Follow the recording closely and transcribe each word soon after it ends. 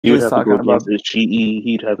He He would was have to go talking about against Ishii.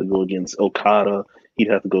 He'd have to go against Okada. He'd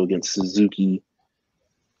have to go against Suzuki.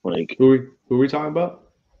 Like Who are we talking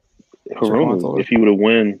about? Hiromu, if he would have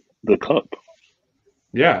won the cup.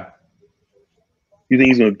 Yeah. You think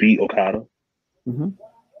he's going to beat Okada? Mm-hmm.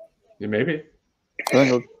 Yeah, maybe. I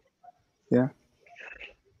think, yeah.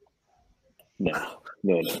 No.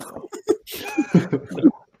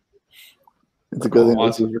 It's a good thing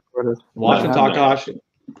this is recorded.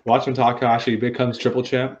 Watching Takahashi becomes triple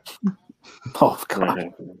champ. Oh,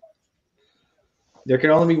 God. There can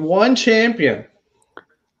only be one champion.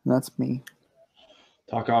 That's me.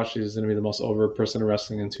 Takahashi is going to be the most over person in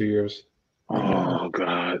wrestling in 2 years. Oh,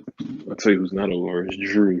 God. I'll tell you who's not over. It's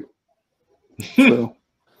Drew. True.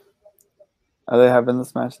 Are they having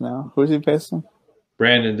this match now? Who's he facing?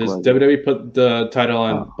 Brandon, does WWE put the title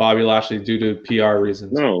on Bobby Lashley due to PR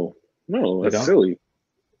reasons? No, that's silly.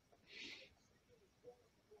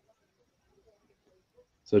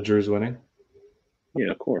 So Drew's winning?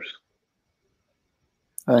 Yeah, of course.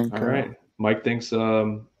 I think. All right. Mike thinks.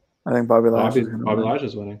 I think Bobby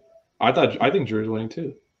Lashley's winning. I think Drew's winning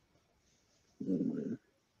too.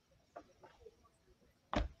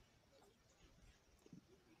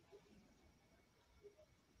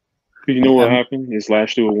 You know what happened? Is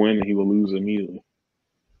Lashley will win and he will lose immediately.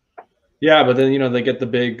 Yeah, but then they get the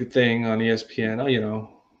big thing on ESPN.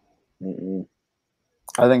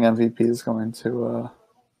 I think MVP is going to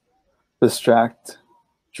distract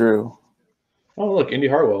Drew. Oh, look, Indy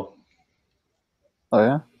Hartwell. Oh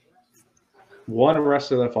yeah. One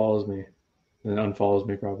wrestler that follows me, and unfollows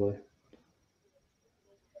me probably.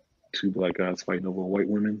 Two black guys fighting over white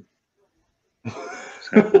women.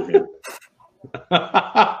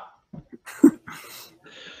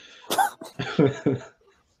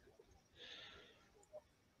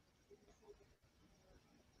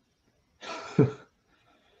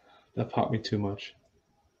 That popped me too much.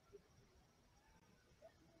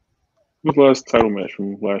 Who's the last title match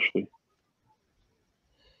from Lashley?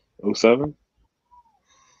 07?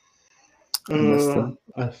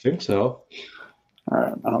 I think so. All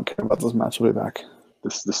right, I don't care about this match. We'll be back.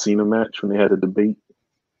 This is the Cena match when they had a debate.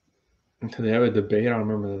 They have a debate? I don't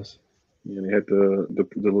remember this. Yeah, they had the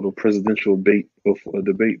little presidential debate before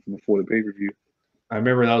the pay-per-view. I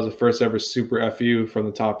remember that was the first ever super FU from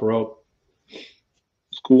the top rope.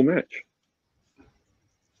 It's a cool match.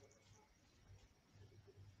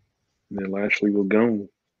 And then Lashley was gone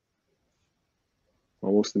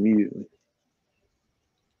almost immediately.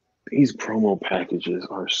 These promo packages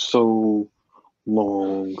are so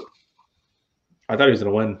long. I thought he was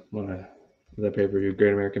going to win that pay-per-view,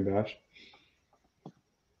 Great American Bash.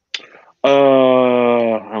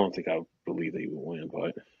 I don't think I believe that he would win, but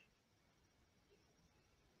it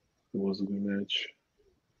was a good match.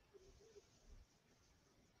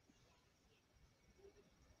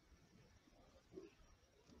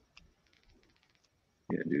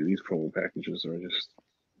 Yeah, dude, these promo packages are just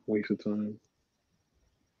a waste of time.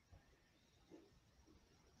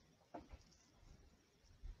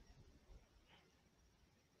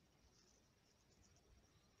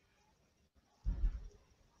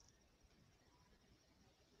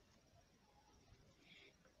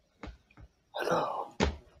 Hello.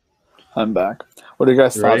 I'm back. What are you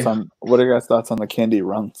guys' thoughts on the Candy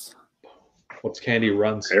Runs? What's Candy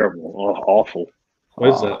Runs? Terrible. Awful. What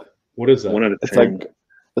is that? What is that? 1 out of 10.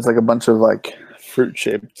 It's like a bunch of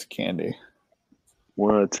fruit-shaped candy.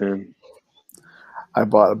 1 out of 10. I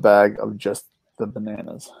bought a bag of just the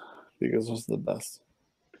bananas because those are the best.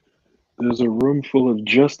 There's a room full of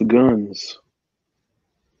just guns.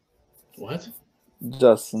 What? And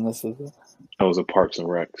this is it. That was a Parks and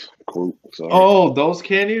Recs quote. Sorry. Oh, those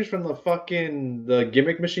candies from the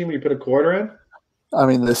gimmick machine where you put a quarter in? I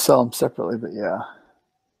mean, they sell them separately, but yeah.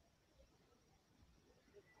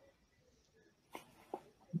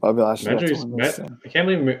 Bobby Lashley. I can't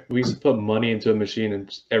believe we used to put money into a machine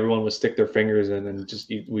and everyone would stick their fingers in and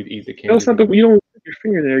we'd eat the candy. No, it's not you don't stick your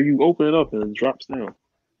finger there. You open it up and it drops down.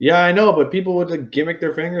 Yeah, I know, but people would gimmick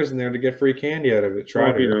their fingers in there to get free candy out of it.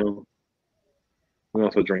 Try it. We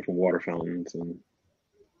also drink from water fountains and.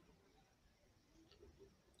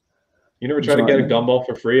 You never tried to get a gumball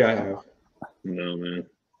for free? I have. No, man.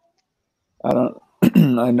 I don't.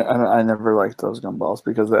 I never liked those gumballs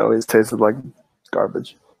because they always tasted like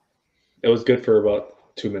garbage. It was good for about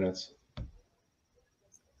 2 minutes.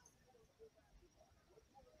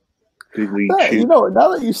 Big League Chew. You know, now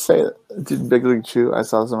that you say it, dude, Big League Chew, I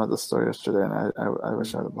saw some at the store yesterday, and I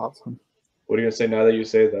wish I had bought some. What are you gonna say now that you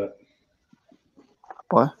say that?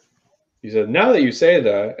 What? You said now that you say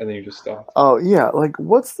that, and then you just stopped. Oh yeah,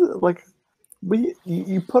 what's the But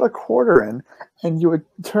you put a quarter in, and you would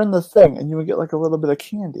turn the thing, and you would get like a little bit of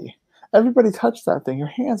candy. Everybody touched that thing. Your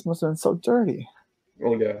hands must have been so dirty.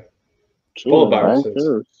 Oh yeah, Sure, full of right? viruses.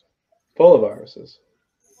 Sure. Full of viruses.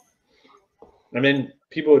 I mean,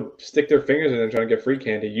 people would stick their fingers in there trying to get free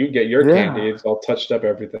candy. You get your Yeah. candy; it's all touched up,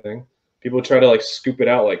 everything. People try to like scoop it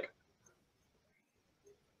out. Like,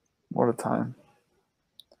 What a time.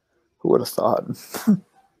 Who would have thought? who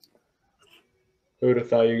would have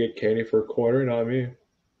thought you get candy for a quarter? Not me.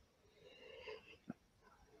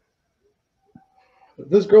 Is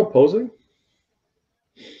this girl posing?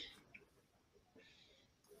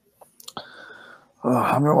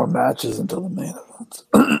 How many more matches until the main event?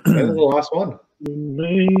 That was the last one.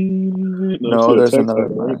 No, there's another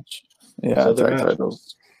right? match. Yeah, So the tag match.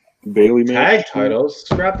 titles. Bailey match. Tag titles?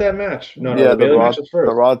 Scrap that match. No, Yeah, the Bailey match was first.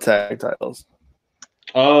 The Raw tag titles.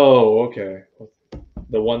 Oh, okay.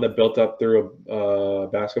 The one that built up through a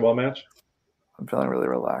basketball match? I'm feeling really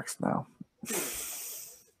relaxed now.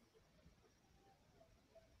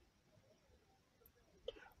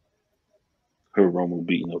 Her Romo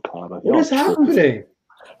beating Okada. What is happening?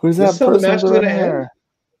 Who's This that is how the person match is over gonna there? end?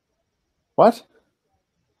 What?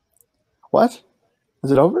 What?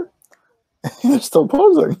 Is it over? They're still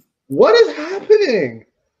posing. What is happening?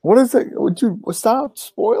 What is it? Would you stop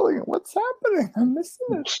spoiling it? What's happening? I'm missing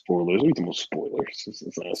it. Spoilers. We do more spoilers.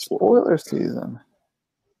 It's not a spoiler. Spoiler season.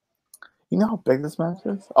 You know how big this match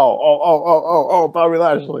is? Oh, Bobby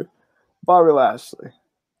Lashley. Bobby Lashley.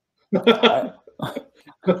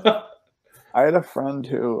 I had a friend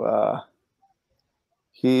who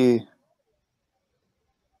he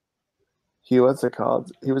what's it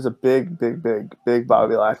called? He was a big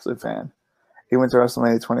Bobby Lashley fan. He went to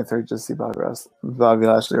WrestleMania 23 just to see Bobby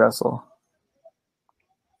Lashley wrestle.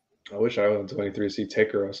 I wish I went to 23 to see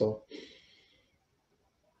Taker wrestle.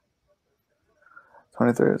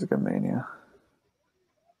 23 is a good Mania.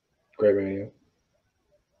 Great Mania.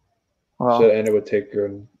 Well, Should have ended with Taker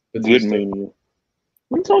and Good Batista. Mania.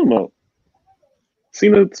 What are you talking about?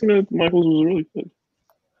 Cena Michaels was really good.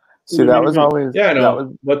 see, that was always Yeah, I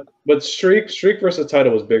know. that was, But Streak versus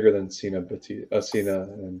title was bigger than Cena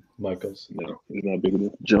and Michaels. No, he's not bigger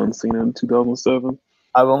than John Cena in 2007.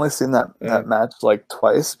 I've only seen that match like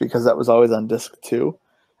twice because that was always on disc 2,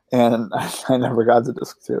 and I never got to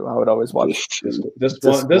disc 2. I would always watch This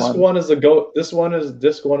one is the GOAT. Disc 1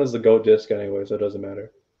 is the GOAT disc anyway, so it doesn't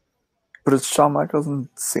matter. But it's Shawn Michaels and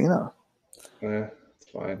Cena. It's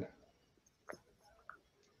fine.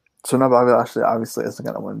 So now Bobby Lashley obviously isn't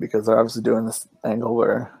going to win because they're obviously doing this angle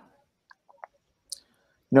where,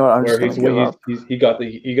 you know what, I'm just going to give up. He got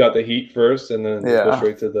the heat first, and then go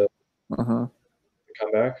straight to the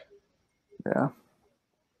comeback. Yeah.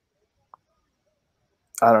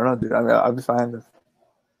 I don't know, dude. I mean, I'd be fine if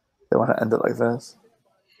they want to end it like this.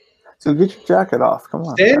 So get your jacket off. Come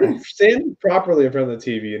on. Stand properly in front of the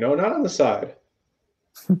TV, not on the side.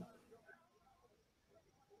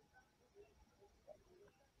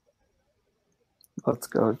 Let's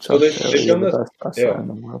go. So they filmed this. Yeah. In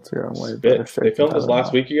the world to They filmed this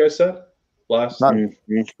last week. You guys said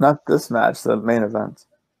not this match. The main event.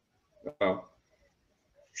 Oh.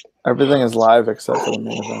 Everything is live except for the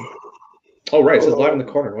main event. Oh right, it says live in the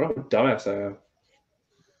corner. What a dumbass I am.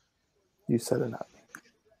 You said it.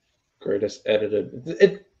 Greatest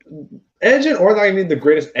edited. Edge and Orton need the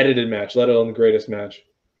greatest edited match, let alone the greatest match.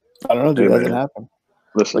 I don't know, dude. That doesn't happen.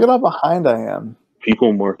 Listen, look at how behind I am.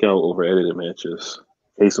 People mark out over edited matches.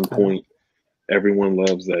 Case in point, everyone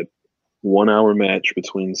loves that 1 hour match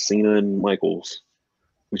between Cena and Michaels,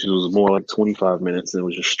 which was more like 25 minutes and it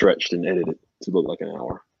was just stretched and edited to look like an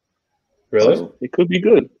hour. Really? So it could be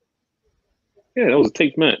good. Yeah, that was a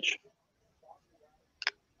taped match.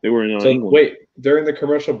 They were in England. Wait, during the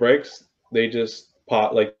commercial breaks, they just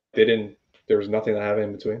there was nothing that happened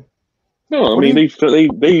in between? No, I mean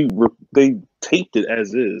they taped it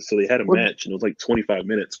as is, so they had a match and it was like 25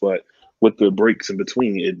 minutes, but with the breaks in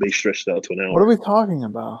between, they stretched it out to an hour. What are we talking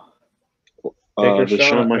about?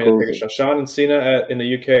 Shawn and Cena in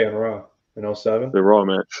the UK on Raw in 07. The Raw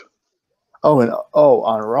match.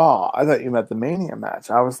 On Raw. I thought you meant the Mania match.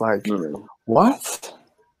 I was like, no. What?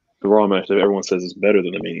 The Raw match that everyone says is better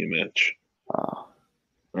than the Mania match.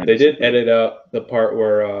 They did edit out the part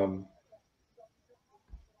where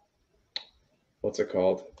what's it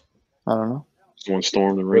called? I don't know. Someone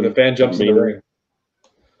stormed the ring. Where the fan jumps in the ring.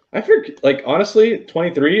 I forget. Like honestly,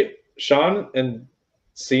 23, Shawn and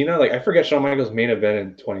Cena. Like I forget Shawn Michaels' main event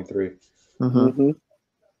in 23. Mm-hmm.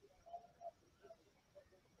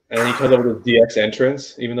 And then he comes over with DX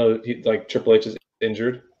entrance, even though Triple H is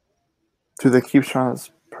injured. Do they keep showing this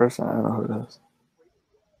person? I don't know who it is.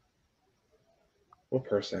 What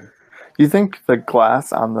person? You think the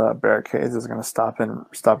glass on the barricades is going to stop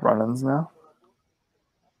run-ins now?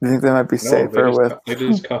 You think they might be No, safer with?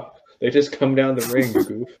 They just come down the ring, you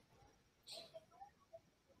goof.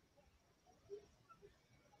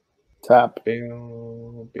 Tap.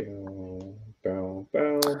 Bow, bow, bow,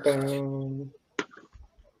 bow, bow.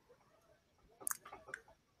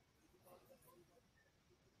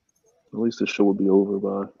 At least the show would be over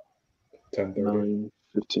by 10:30.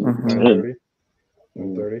 9:15. Mhm.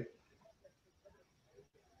 9:30.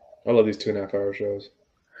 I love these 2.5 hour shows.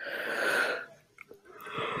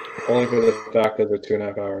 Only for the fact that they're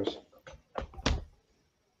 2.5 hours.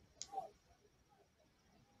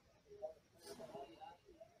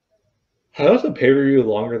 How is a pay-per-view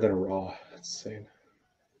longer than a Raw? That's insane.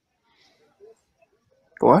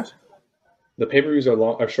 What? The pay-per-views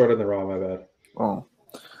are shorter than Raw, my bad. Oh,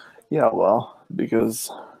 yeah. Well, because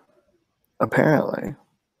apparently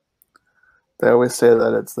they always say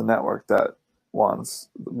that it's the network that wants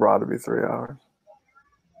Raw to be 3 hours.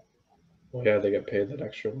 Well, yeah, they get paid that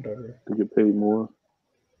extra, whatever. They get paid more.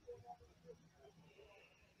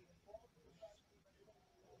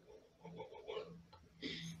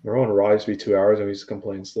 Remember when Raw used to be 2 hours and we used to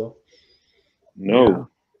complain still? No. Yeah.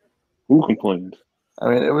 Who complained? I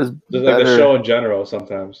mean, it was Just better. like the show in general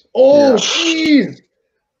sometimes. Oh, jeez!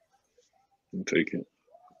 I'll take it.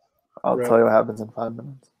 I'll tell you what happens in 5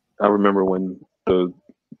 minutes. I remember when the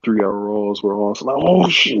 3 hour Raws were off. Like, oh,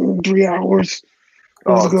 shit, 3 hours.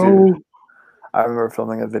 Let's go. Dude. I remember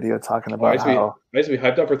filming a video talking about how I used to be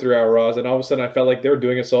hyped up for 3 hour Raws, and all of a sudden I felt like they were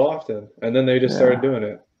doing it so often. And then they just started doing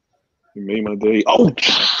it. It made my day. Oh,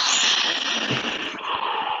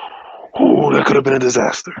 that could have been a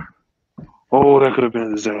disaster. Oh, that could have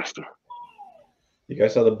been a disaster. You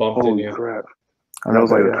guys saw the bump, didn't Holy you? crap. I'm That not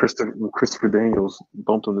was there like yet. Christopher Daniels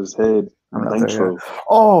bumped on his head. I'm not there Nitro. yet.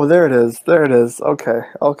 Oh, there it is. There it is. Okay,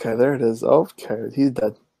 there it is. Okay, he's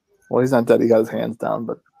dead. Well, he's not dead. He got his hands down,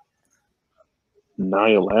 but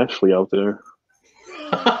Nia Lashley out there.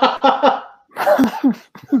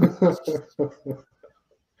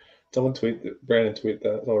 Someone Brandon tweet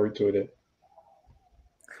that. I'll retweet it.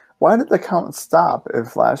 why did the count stop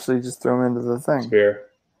if Lashley just threw him into the thing? Spear.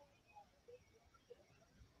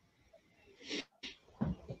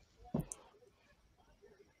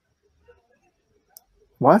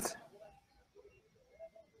 What?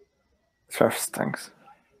 Sure stinks.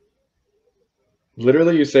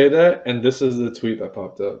 Literally, you say that, and this is the tweet that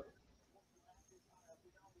popped up.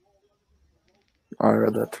 Oh, I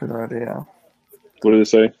read that tweet already, yeah. What did it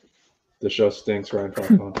say? The show stinks, Ryan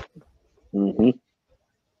Falcon. Mm-hmm.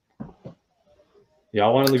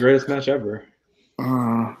 Y'all wanted the greatest match ever.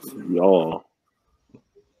 Y'all.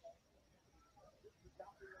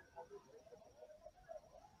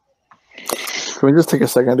 Can we just take a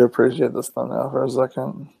second to appreciate this thumbnail for a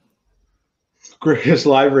second? Greatest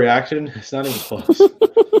live reaction? It's not even close.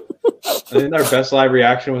 I think our best live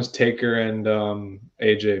reaction was Taker and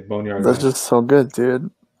AJ Boneyard. That's just so good, dude.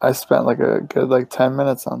 I spent like a good 10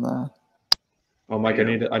 minutes on that. Oh, Mike, I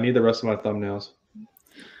need the rest of my thumbnails.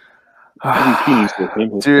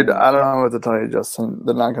 Dude, I don't know what to tell you, Justin.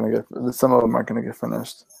 They're not gonna get. Some of them aren't gonna get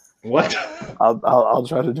finished. What? I'll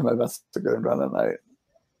try to do my best to get it done at night.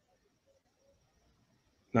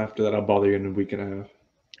 After that, I'll bother you in a week and a half.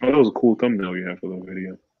 Oh, that was a cool thumbnail you have for that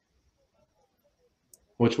video.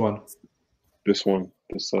 Which one? This one.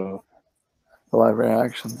 The live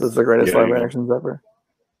reactions. This is the greatest live reactions ever.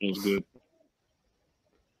 It was good.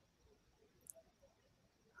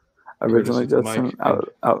 Originally, Justin,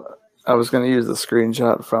 I was going to use the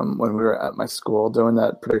screenshot from when we were at my school doing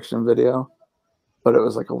that prediction video, but it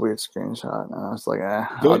was like a weird screenshot, and I was like,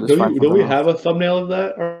 Don't we have a thumbnail of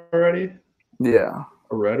that already? Yeah.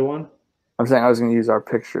 A red one? I'm saying I was going to use our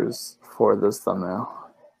pictures for this thumbnail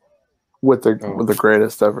with the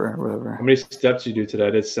greatest ever, whatever. How many steps you do today? I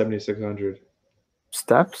did 7,600.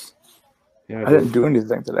 Steps? Yeah, I didn't do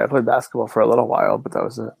anything today. I played basketball for a little while, but that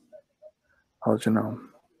was it. I'll let you know.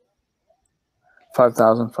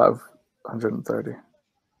 5,530.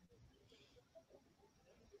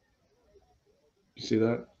 You see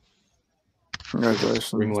that?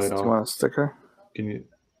 Congratulations. Do you want a sticker? Can you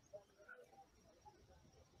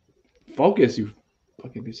focus, you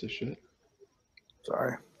fucking piece of shit?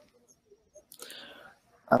 Sorry.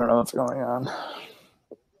 I don't know what's going on.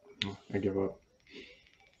 I give up.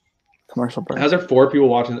 Commercial break. Is there 4 people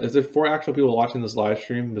watching? Is there 4 actual people watching this live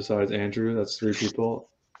stream besides Andrew? That's 3 people.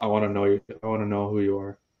 I want to know you. I want to know who you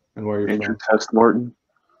are and where you're Andrew from. Test Martin.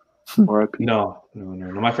 R.I.P. No.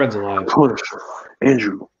 My friend's alive. Push.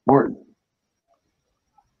 Andrew Martin.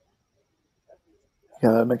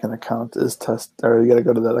 Yeah, that make an account is test, or you gotta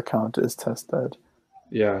go to that account is tested.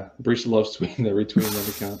 Yeah, Breach loves tweeting that, retweeting that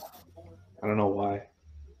account. I don't know why.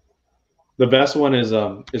 The best one is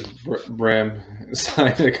Bram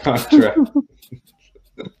signed a contract.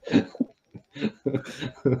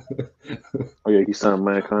 Oh yeah, he signed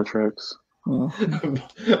mad contracts.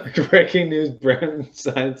 Breaking news: Bram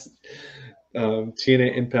signs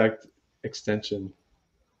TNA Impact extension.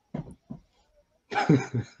 What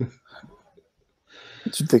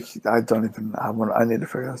you think? I don't even. I need to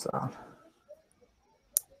figure this out.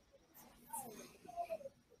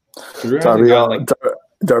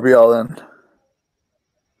 Darby Allin.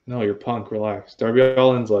 No, you're Punk. Relax. Darby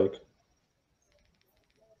Allin's like.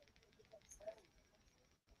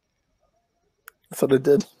 That's what I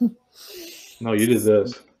did. No, you did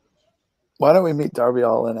this. Why don't we meet Darby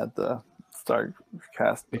Allin at the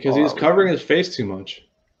StarCast? Because he was covering his face too much.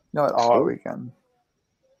 No, at All Out Weekend.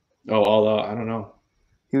 Oh, All Out. I don't know.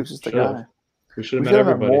 He was just a guy. We should have met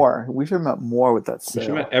everybody. We should have met more with that sale. We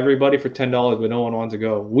should have met everybody for $10, but no one wanted to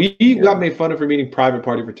go. We got made fun of for meeting Private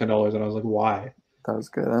Party for $10, and I was like, why? That was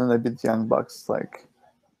good. And then they beat the Young Bucks like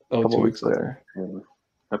a couple weeks later. Yeah.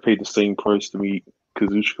 I paid the same price to meet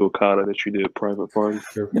Kazuchika Okada that you did Private Party.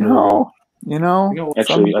 You know.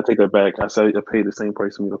 Actually, I take that back. I said I paid the same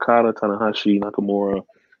price to meet Okada, Tanahashi, Nakamura,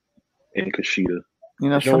 and Kushida. You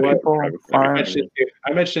know, some people I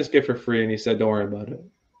met Shinsuke for free, and he said, "Don't worry about it."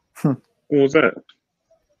 What was that?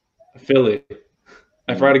 Philly.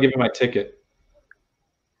 I forgot to give him my ticket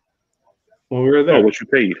when we were there. Oh, what you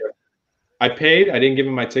paid? I paid. I didn't give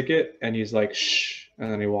him my ticket, and he's like, "Shh," and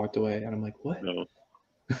then he walked away, and I'm like, "What?" No.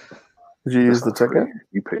 Did you use the ticket?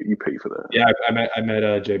 You pay for that. Yeah, I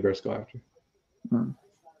met Jay Briscoe after.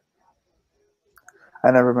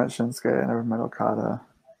 I never met Shinsuke. I never met Okada.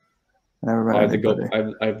 I never met anybody.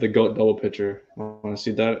 I have the GOAT double picture. Want to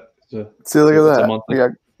see that? See, look at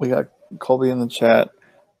that. We got Colby in the chat.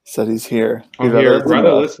 Said he's here. I'm here.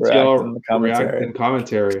 Rather listen to y'all react in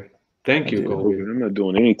commentary. Thank you, Colby. I'm not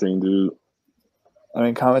doing anything, dude. I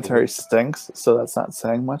mean, commentary stinks, so that's not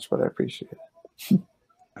saying much, but I appreciate it.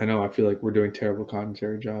 I know. I feel like we're doing terrible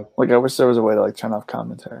commentary job. Like, I wish there was a way to turn off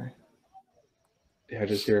commentary. Yeah,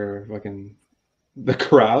 just hear fucking the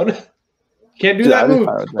crowd. Can't do that move.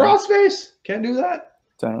 Crossface. Can't do that.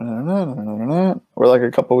 We're like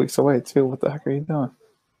a couple weeks away too. What the heck are you doing?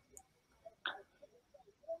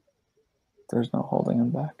 There's no holding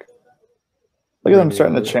him back. Look at them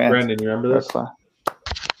starting to chant. Brandon, you remember this? What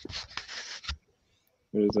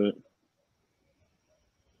is that?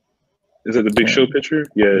 Is it the Big Show picture?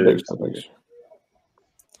 Yeah, it is. That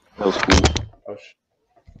was cool.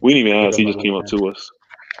 We didn't even ask. He just came up to us.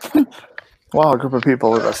 Wow, a group of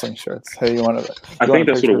people with wrestling shirts. Hey, you want to? I think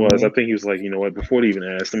that's what it was. I think he was like, you know what? Before they even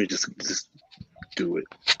asked, let me just do it.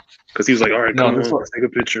 Because he was like, all right, come on, let's take a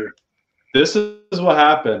picture. This is what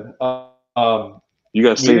happened. You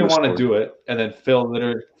guys didn't want to do it, and then Phil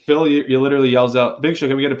literally yells out, "Big Show,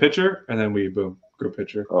 can we get a picture?" And then we group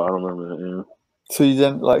picture. Oh, I don't remember that. Yeah. So you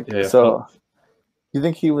didn't you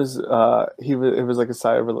think he was it was like a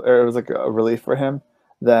sigh of or it was like a relief for him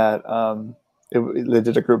that they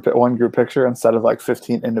did one group picture instead of like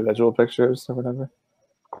 15 individual pictures or whatever.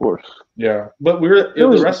 Of course. Yeah, but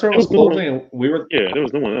the restaurant was closing, and we were. Yeah, there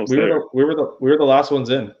was no one else. We were the last ones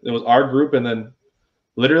in. It was our group, and then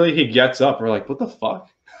literally he gets up. We're like, what the fuck?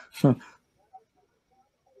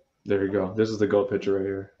 There you go. This is the GOAT picture right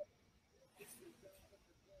here.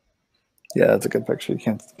 Yeah, that's a good picture. You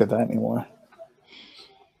can't get that anymore.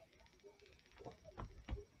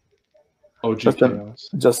 Oh, Justin,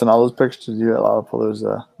 all those pictures you at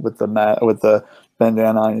Lollapalooza with the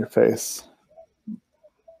bandana on your face.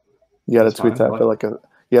 You got to tweet that for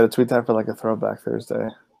like a throwback Thursday.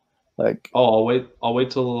 Like, I'll wait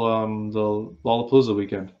till the Lollapalooza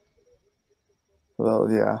weekend. Well,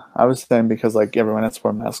 yeah, I was saying because like everyone has to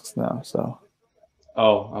wear masks now, so.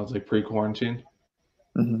 Oh, I was like pre-quarantine.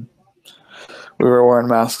 Mm-hmm. We were wearing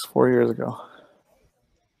masks 4 years ago.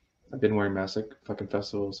 I've been wearing masks at fucking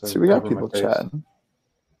festivals. So we got people chatting.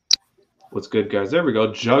 What's good, guys? There we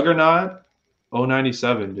go. Juggernaut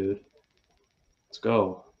 097, dude. Let's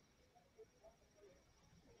go.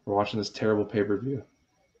 We're watching this terrible pay-per-view.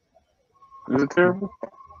 Is it terrible?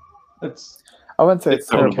 I wouldn't say it's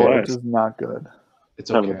terrible. It's just not good. It's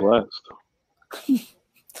okay. Having a blast.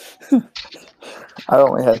 I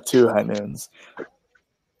only had 2 high noons.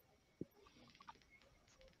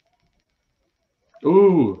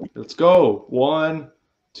 Ooh, let's go. 1,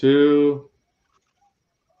 2.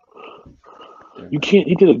 You can't.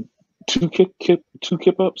 He did a two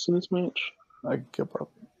kip ups in this match. I kip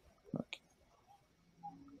up.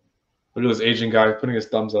 Look at this Asian guy putting his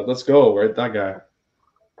thumbs up. Let's go, right? That guy.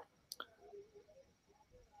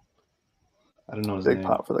 I don't didn't know his Big name.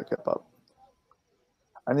 pop for the kip up.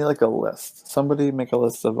 I need like a list. Somebody make a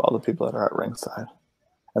list of all the people that are at ringside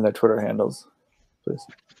and their Twitter handles, please.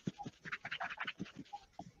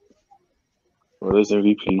 Well, there's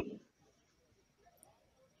MVP.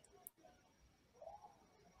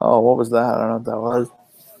 Oh, what was that? I don't know what that was.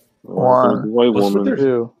 The white What's with woman. their-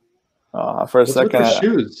 Two. For a What's second. with the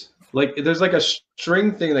shoes? Like, there's like a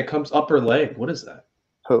string thing that comes up her leg. What is that?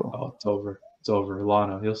 Who? Oh, it's over. It's over.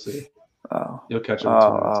 Lana, you'll see. Oh. You'll catch it in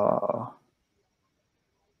 2 minutes.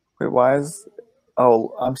 Wait, why is...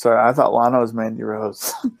 Oh, I'm sorry. I thought Lana was Mandy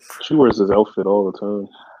Rose. She wears this outfit all the time.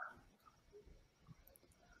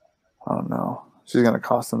 Oh, no. She's going to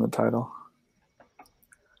cost him the title.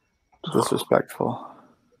 Disrespectful.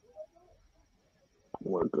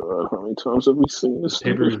 Oh my god, how many times have we seen this?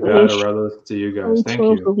 Pay-per-view stupid bad finish? or rather to you How guys. many Thank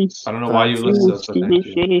times you. have we I don't know why you seen listen to this us, but thank stupid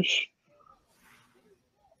you. finish?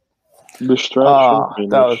 Distraction finish.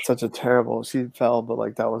 That was such a terrible... She fell, but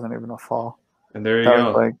like that wasn't even a fall. And there you That go.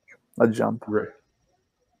 was like a jump. Right.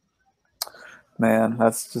 Man,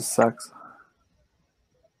 that just sucks.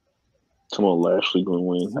 Come on, Lashley going to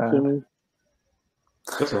win. You feel me?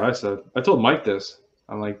 That's what I said. I told Mike this.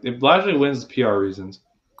 I'm like, if Lashley wins, PR reasons.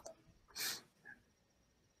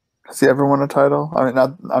 Has he ever won a title? I mean,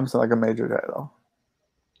 not. I'm saying like a major title.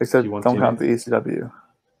 Except He won don't TNA? count the ECW.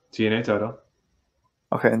 TNA title.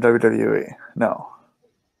 Okay, in WWE, no.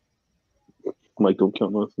 Mike don't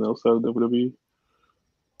count nothing outside of WWE.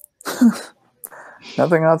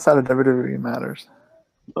 Nothing outside of WWE matters.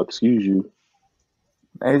 Excuse you.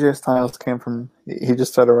 AJ Styles came from. He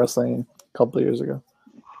just started wrestling a couple of years ago.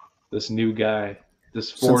 This new guy.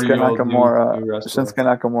 This Shinsuke 40-year-old Nakamura. new wrestler.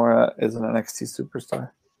 Shinsuke Nakamura is an NXT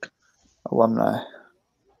superstar. Alumni.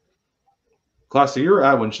 Classy, you were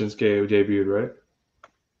at when Shinsuke debuted,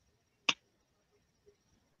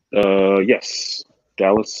 right? Yes.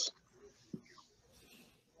 Dallas.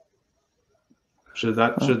 Should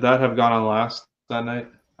that have gone on last that night?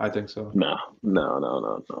 I think so. No.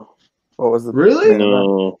 What was the Really? main event?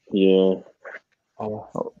 No, yeah.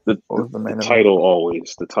 Oh, The What was the main event? title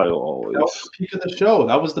always. The title that was always. the peak of the show.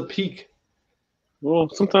 That was the peak. Well,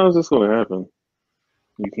 sometimes it's going to happen.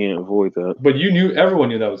 You can't avoid that. But everyone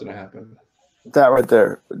knew that was going to happen. That right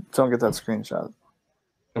there. Don't get that screenshot.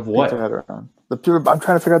 Of Peek what? your head around. The people. I'm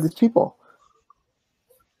trying to figure out these people.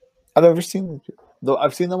 I've never seen these people. Though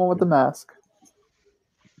I've seen the one with the mask.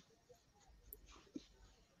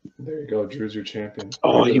 There you go. Drew's your champion.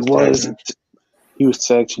 Oh, he Drew's was. tag match. He was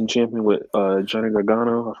tag team champion with Johnny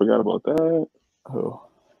Gargano. I forgot about that. Who?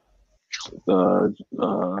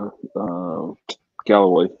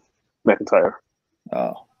 Galloway. McIntyre.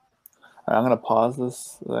 Oh. I'm going to pause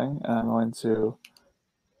this thing, and I'm going to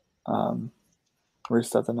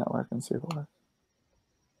reset the network and see if it works.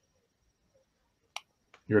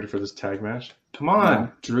 You ready for this tag match? Come on, Yeah.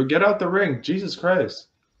 Drew. Get out the ring. Jesus Christ.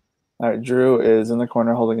 All right, Drew is in the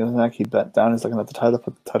corner holding his neck. He bent down. He's looking at the title,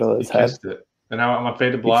 put the title at He his head. kissed it. And now I'm a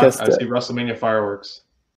faded He black. kissed I it. see WrestleMania fireworks.